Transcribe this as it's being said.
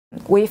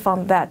we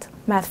found that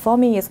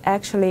metformin is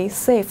actually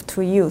safe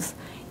to use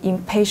in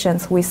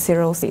patients with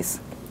cirrhosis.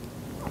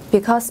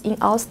 Because in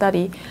our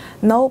study,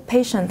 no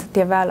patient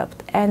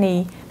developed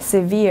any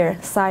severe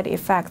side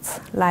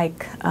effects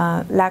like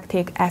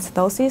lactic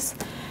acidosis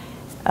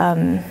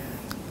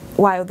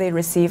while they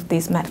received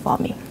this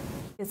metformin.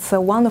 It's a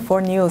wonderful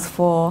news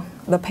for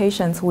the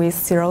patients with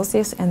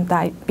cirrhosis and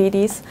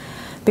diabetes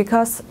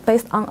because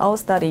based on our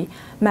study,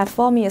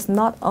 metformin is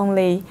not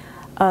only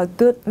a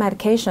good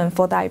medication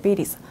for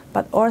diabetes,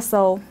 but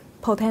also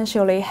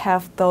potentially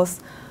have those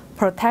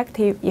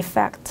protective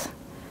effects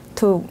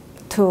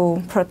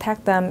to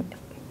protect them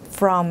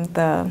from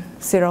the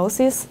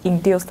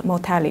cirrhosis-induced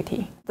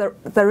mortality.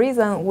 The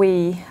reason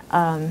we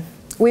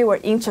were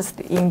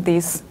interested in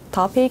this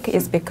topic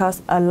is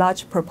because a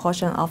large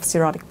proportion of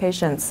cirrhotic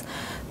patients,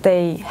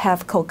 they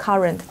have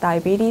concurrent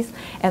diabetes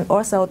and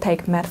also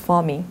take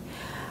metformin.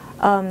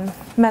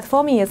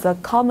 Metformin is a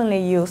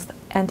commonly used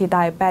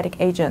anti-diabetic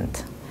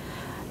agent.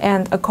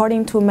 And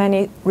according to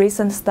many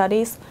recent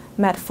studies,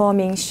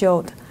 metformin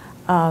showed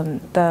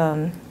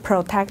the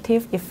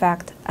protective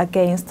effect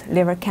against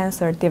liver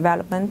cancer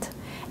development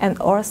and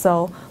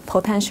also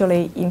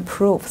potentially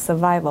improve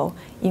survival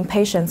in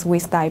patients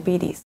with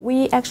diabetes.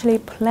 We actually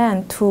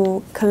plan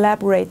to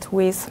collaborate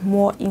with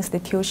more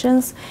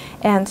institutions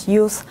and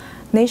use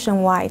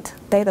nationwide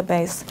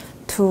database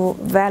to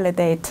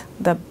validate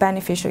the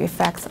beneficial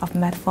effects of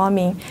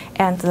metformin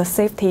and the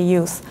safety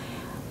use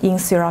in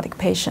cirrhotic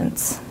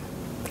patients.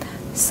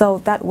 So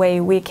that way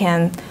we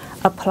can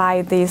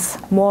apply these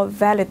more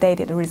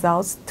validated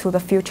results to the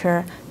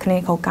future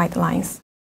clinical guidelines.